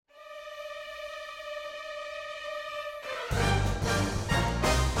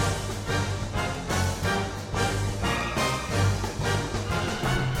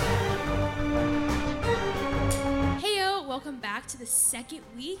back to the second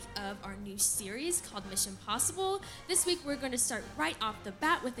week of our new series called Mission Possible. This week we're going to start right off the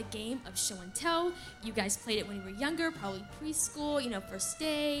bat with a game of show and tell. You guys played it when you were younger, probably preschool, first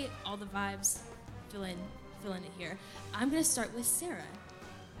day, all the vibes. Fill in it here. I'm going to start with Sarah.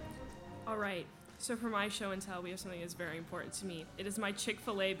 All right. So for my show and tell, we have something that's very important to me. It is my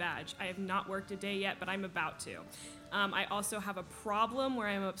Chick-fil-A badge. I have not worked a day yet, but I'm about to. I also have a problem where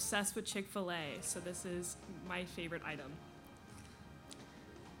I'm obsessed with Chick-fil-A, so this is my favorite item.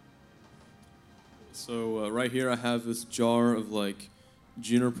 So right here I have this jar of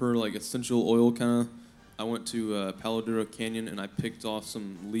juniper, essential oil kind of. I went to Palo Duro Canyon and I picked off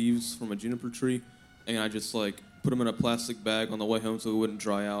some leaves from a juniper tree, and I just put them in a plastic bag on the way home so it wouldn't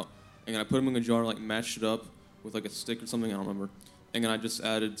dry out. And I put them in a jar, matched it up with a stick or something, I don't remember. And then I just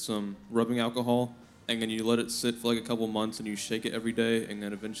added some rubbing alcohol, and then you let it sit for a couple months, and you shake it every day, and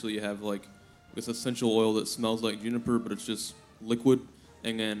then eventually you have this essential oil that smells like juniper, but it's just liquid.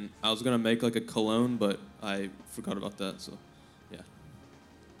 And then I was gonna make a cologne, but I forgot about that, so yeah.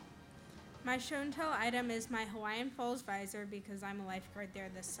 My show and tell item is my Hawaiian Falls visor because I'm a lifeguard there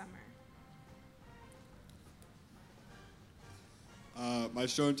this summer. My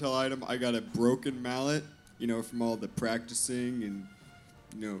show and tell item, I got a broken mallet, from all the practicing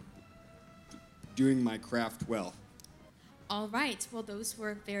and, doing my craft well. All right. Well, those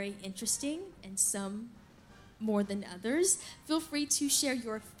were very interesting, and some more than others. Feel free to share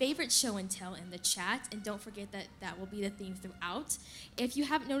your favorite show and tell in the chat, and don't forget that that will be the theme throughout. If you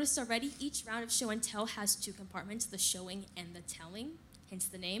haven't noticed already, each round of show and tell has two compartments, the showing and the telling. Hence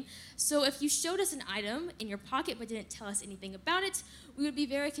the name. So if you showed us an item in your pocket but didn't tell us anything about it, we would be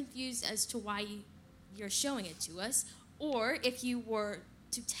very confused as to why you're showing it to us. Or if you were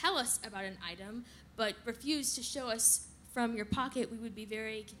to tell us about an item but refused to show us from your pocket, we would be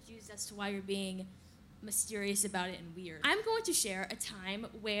very confused as to why you're being mysterious about it and weird. I'm going to share a time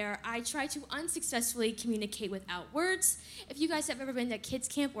where I tried to unsuccessfully communicate without words. If you guys have ever been to kids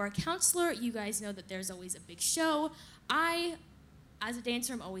camp or a counselor, you guys know that there's always a big show. As a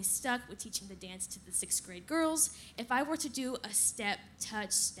dancer, I'm always stuck with teaching the dance to the 6th grade girls. If I were to do a step,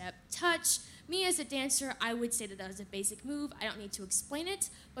 touch, me as a dancer, I would say that that was a basic move. I don't need to explain it.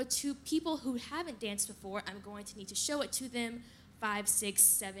 But to people who haven't danced before, I'm going to need to show it to them 5, 6,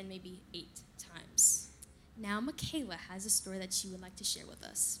 7, maybe 8 times. Now, Michaela has a story that she would like to share with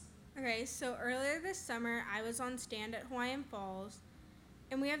us. Okay, so earlier this summer, I was on stand at Hawaiian Falls,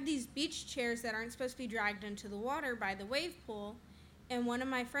 and we have these beach chairs that aren't supposed to be dragged into the water by the wave pool. And one of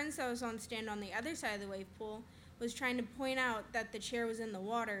my friends that was on stand on the other side of the wave pool was trying to point out that the chair was in the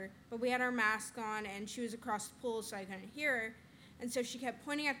water, but we had our mask on and she was across the pool so I couldn't hear her. And so she kept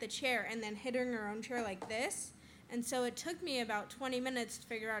pointing at the chair and then hitting her own chair like this. And so it took me about 20 minutes to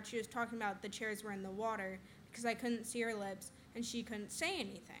figure out she was talking about the chairs were in the water because I couldn't see her lips and she couldn't say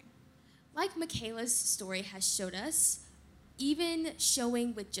anything. Like Michaela's story has showed us, even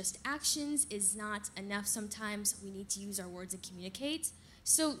showing with just actions is not enough. Sometimes we need to use our words and communicate.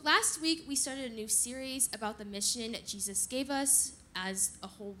 So last week, we started a new series about the mission Jesus gave us as a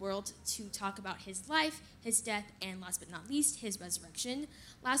whole world to talk about his life, his death, and last but not least, his resurrection.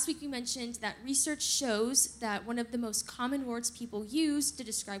 Last week, we mentioned that research shows that one of the most common words people use to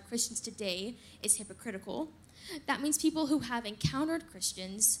describe Christians today is hypocritical. That means people who have encountered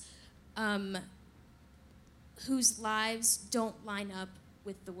Christians whose lives don't line up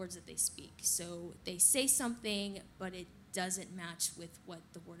with the words that they speak. So they say something, but it doesn't match with what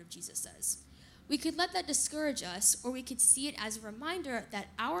the word of Jesus says. We could let that discourage us, or we could see it as a reminder that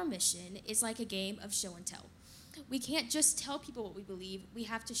our mission is like a game of show and tell. We can't just tell people what we believe, we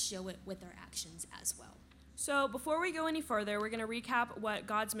have to show it with our actions as well. So before we go any further, we're going to recap what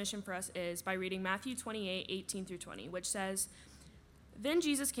God's mission for us is by reading Matthew 28:18-20, which says, "Then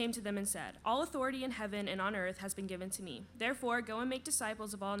Jesus came to them and said, 'All authority in heaven and on earth has been given to me. Therefore, go and make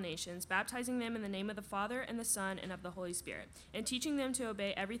disciples of all nations, baptizing them in the name of the Father and the Son and of the Holy Spirit, and teaching them to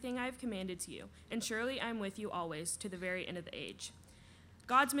obey everything I have commanded to you. And surely I am with you always, to the very end of the age.'"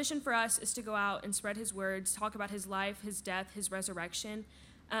 God's mission for us is to go out and spread his words, talk about his life, his death, his resurrection.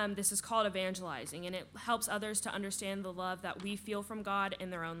 This is called evangelizing, and it helps others to understand the love that we feel from God in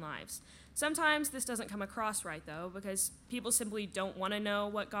their own lives. Sometimes this doesn't come across right, though, because people simply don't want to know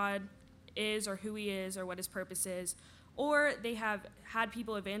what God is or who he is or what his purpose is, or they have had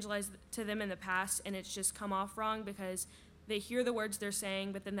people evangelize to them in the past, and it's just come off wrong because they hear the words they're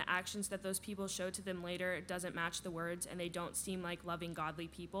saying, but then the actions that those people show to them later doesn't match the words, and they don't seem like loving, godly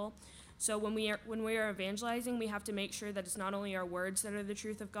people. So when we are evangelizing, we have to make sure that it's not only our words that are the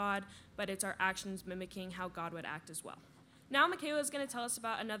truth of God, but it's our actions mimicking how God would act as well. Now Michaela is going to tell us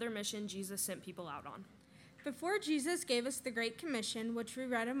about another mission Jesus sent people out on. Before Jesus gave us the Great Commission, which we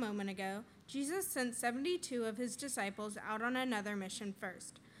read a moment ago, Jesus sent 72 of his disciples out on another mission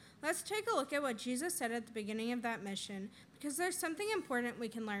first. Let's take a look at what Jesus said at the beginning of that mission, because there's something important we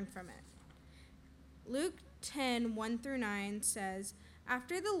can learn from it. Luke 10, 1-9 says,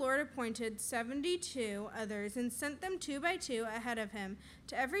 "After the Lord appointed 72 others and sent them 2 by 2 ahead of him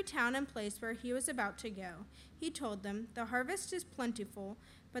to every town and place where he was about to go, he told them, 'The harvest is plentiful,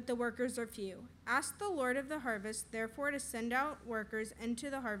 but the workers are few. Ask the Lord of the harvest, therefore, to send out workers into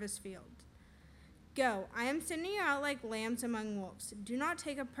the harvest field. Go, I am sending you out like lambs among wolves. Do not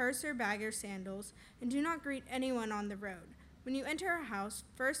take a purse or bag or sandals, and do not greet anyone on the road. When you enter a house,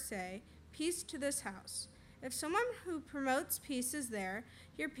 first say, "Peace to this house." If someone who promotes peace is there,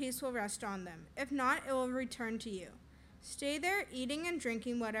 your peace will rest on them. If not, it will return to you. Stay there, eating and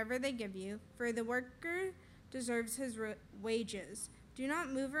drinking whatever they give you, for the worker deserves his wages. Do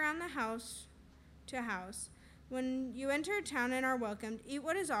not move around the house to house. When you enter a town and are welcomed, eat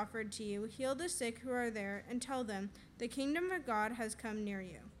what is offered to you, heal the sick who are there, and tell them, the kingdom of God has come near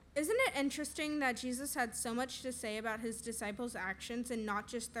you." Isn't it interesting that Jesus had so much to say about his disciples' actions and not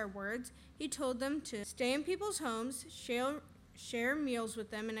just their words? He told them to stay in people's homes, share meals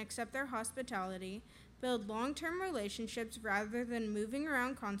with them and accept their hospitality, build long-term relationships rather than moving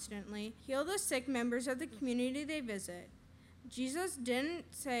around constantly, heal the sick members of the community they visit. Jesus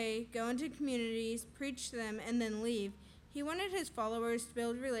didn't say, go into communities, preach to them, and then leave. He wanted his followers to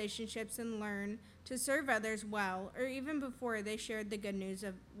build relationships and learn to serve others well, or even before they shared the good news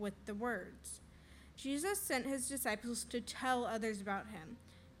with the words. Jesus sent his disciples to tell others about him,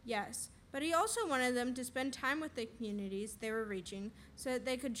 yes, but he also wanted them to spend time with the communities they were reaching so that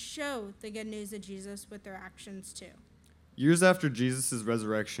they could show the good news of Jesus with their actions too. Years after Jesus'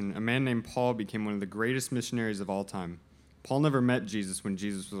 resurrection, a man named Paul became one of the greatest missionaries of all time. Paul never met Jesus when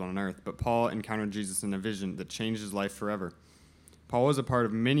Jesus was on earth, but Paul encountered Jesus in a vision that changed his life forever. Paul was a part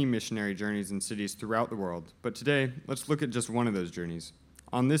of many missionary journeys in cities throughout the world, but today, let's look at just one of those journeys.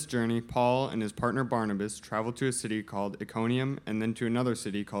 On this journey, Paul and his partner Barnabas traveled to a city called Iconium and then to another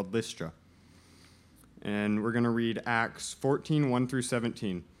city called Lystra. And we're going to read Acts 14,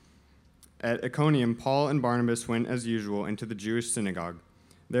 1-17. At Iconium, Paul and Barnabas went as usual into the Jewish synagogue.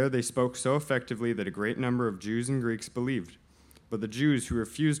 There they spoke so effectively that a great number of Jews and Greeks believed. But the Jews who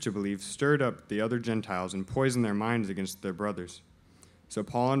refused to believe stirred up the other Gentiles and poisoned their minds against their brothers. So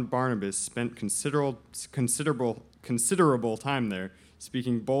Paul and Barnabas spent considerable time there,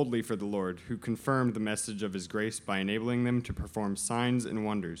 speaking boldly for the Lord, who confirmed the message of his grace by enabling them to perform signs and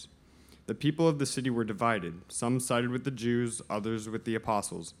wonders. The people of the city were divided. Some sided with the Jews, others with the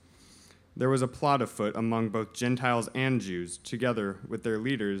apostles. There was a plot afoot among both Gentiles and Jews, together with their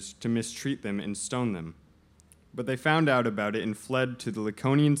leaders, to mistreat them and stone them. But they found out about it and fled to the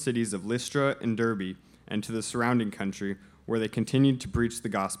Lycaonian cities of Lystra and Derbe and to the surrounding country, where they continued to preach the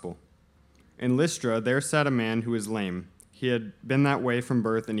gospel. In Lystra, there sat a man who was lame. He had been that way from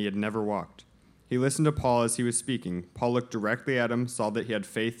birth, and he had never walked. He listened to Paul as he was speaking. Paul looked directly at him, saw that he had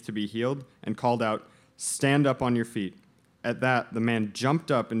faith to be healed, and called out, "Stand up on your feet." At that, the man jumped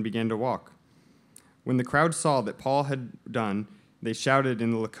up and began to walk. When the crowd saw that Paul had done, they shouted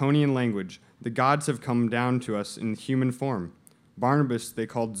in the Lycaonian language, "The gods have come down to us in human form." Barnabas they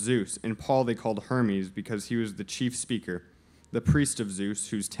called Zeus, and Paul they called Hermes because he was the chief speaker. The priest of Zeus,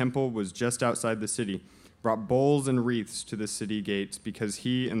 whose temple was just outside the city, brought bowls and wreaths to the city gates because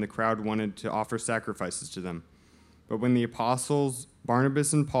he and the crowd wanted to offer sacrifices to them. But when the apostles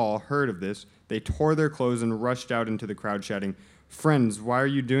Barnabas and Paul heard of this, they tore their clothes and rushed out into the crowd, shouting, "Friends, why are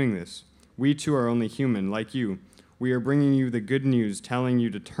you doing this? We too are only human, like you. We are bringing you the good news, telling you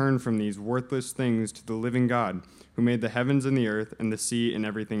to turn from these worthless things to the living God, who made the heavens and the earth and the sea and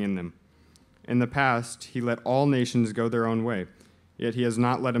everything in them. In the past, he let all nations go their own way, yet he has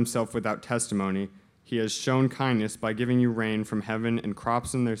not let himself without testimony. He has shown kindness by giving you rain from heaven and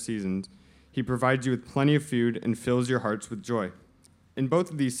crops in their seasons. He provides you with plenty of food and fills your hearts with joy." In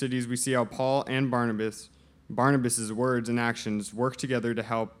both of these cities, we see how Paul and Barnabas' words and actions work together to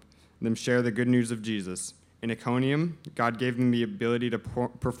help them share the good news of Jesus. In Iconium, God gave them the ability to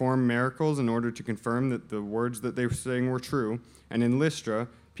perform miracles in order to confirm that the words that they were saying were true. And in Lystra,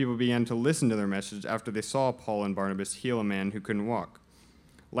 people began to listen to their message after they saw Paul and Barnabas heal a man who couldn't walk.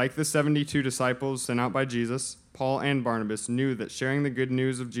 Like the 72 disciples sent out by Jesus, Paul and Barnabas knew that sharing the good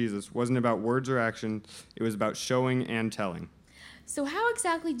news of Jesus wasn't about words or action, it was about showing and telling. So how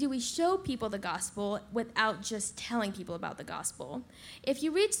exactly do we show people the gospel without just telling people about the gospel? If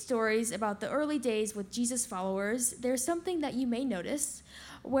you read stories about the early days with Jesus followers, there's something that you may notice.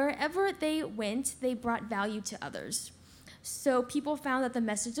 Wherever they went, they brought value to others. So people found that the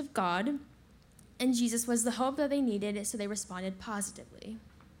message of God And Jesus was the hope that they needed, so they responded positively.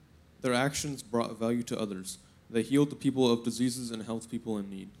 Their actions brought value to others. They healed the people of diseases and helped people in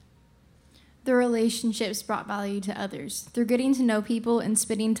need. Their relationships brought value to others. Through getting to know people and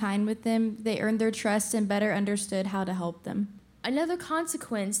spending time with them, they earned their trust and better understood how to help them. Another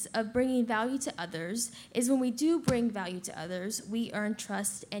consequence of bringing value to others is when we do bring value to others, we earn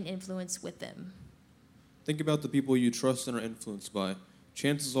trust and influence with them. Think about the people you trust and are influenced by.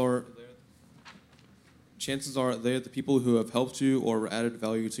 Chances are they are the people who have helped you or added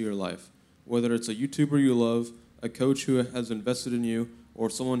value to your life. Whether it's a YouTuber you love, a coach who has invested in you, or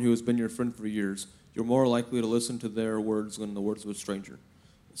someone who has been your friend for years, you're more likely to listen to their words than the words of a stranger.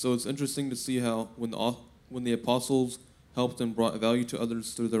 So it's interesting to see how when the apostles helped and brought value to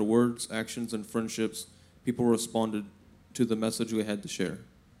others through their words, actions, and friendships, people responded to the message they had to share.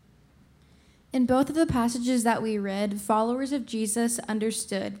 In both of the passages that we read, followers of Jesus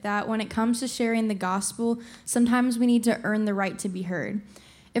understood that when it comes to sharing the gospel, sometimes we need to earn the right to be heard.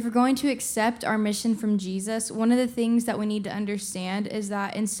 If we're going to accept our mission from Jesus, one of the things that we need to understand is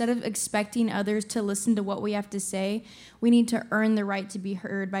that instead of expecting others to listen to what we have to say, we need to earn the right to be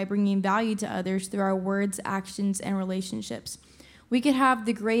heard by bringing value to others through our words, actions, and relationships. We could have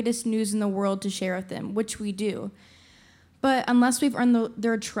the greatest news in the world to share with them, which we do. But unless we've earned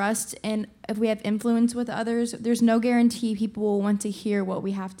their trust and if we have influence with others, there's no guarantee people will want to hear what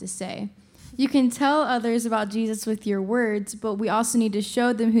we have to say. You can tell others about Jesus with your words, but we also need to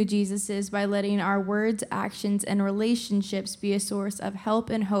show them who Jesus is by letting our words, actions, and relationships be a source of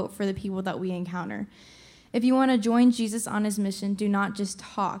help and hope for the people that we encounter. If you want to join Jesus on his mission, do not just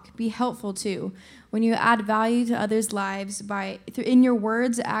talk. Be helpful too. When you add value to others' lives in your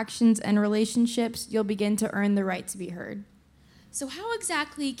words, actions, and relationships, you'll begin to earn the right to be heard. So how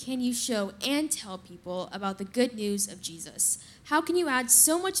exactly can you show and tell people about the good news of Jesus? How can you add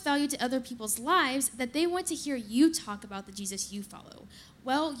so much value to other people's lives that they want to hear you talk about the Jesus you follow?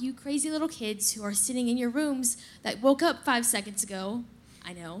 Well, you crazy little kids who are sitting in your rooms that woke up 5 seconds ago,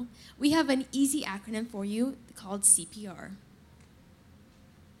 I know, we have an easy acronym for you called CPR.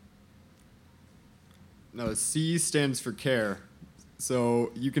 No, C stands for care.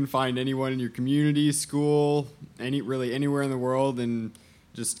 So you can find anyone in your community, school, anywhere in the world, and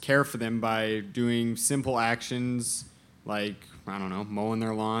just care for them by doing simple actions like, I don't know, mowing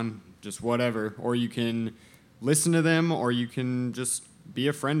their lawn, just whatever. Or you can listen to them, or you can just be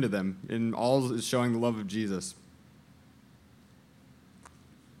a friend to them. And all is showing the love of Jesus.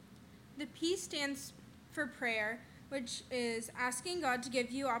 The P stands for prayer, which is asking God to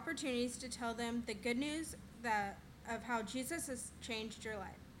give you opportunities to tell them the good news of how Jesus has changed your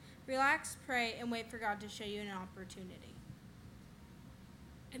life. Relax, pray, and wait for God to show you an opportunity.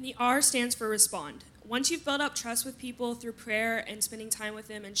 And the R stands for respond. Once you've built up trust with people through prayer and spending time with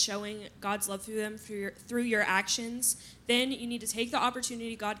them and showing God's love through them through your actions, then you need to take the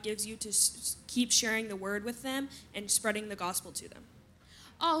opportunity God gives you to keep sharing the word with them and spreading the gospel to them.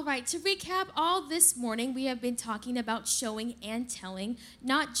 All right, to recap, all this morning we have been talking about showing and telling,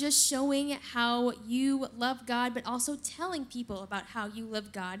 not just showing how you love God, but also telling people about how you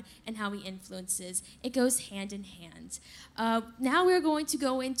love God and how he influences. It goes hand in hand. Now we're going to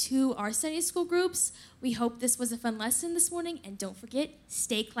go into our Sunday school groups. We hope this was a fun lesson this morning, and don't forget,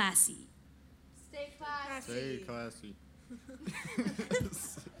 stay classy. Stay classy. Stay classy.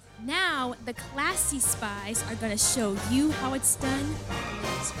 Now, the classy spies are going to show you how it's done.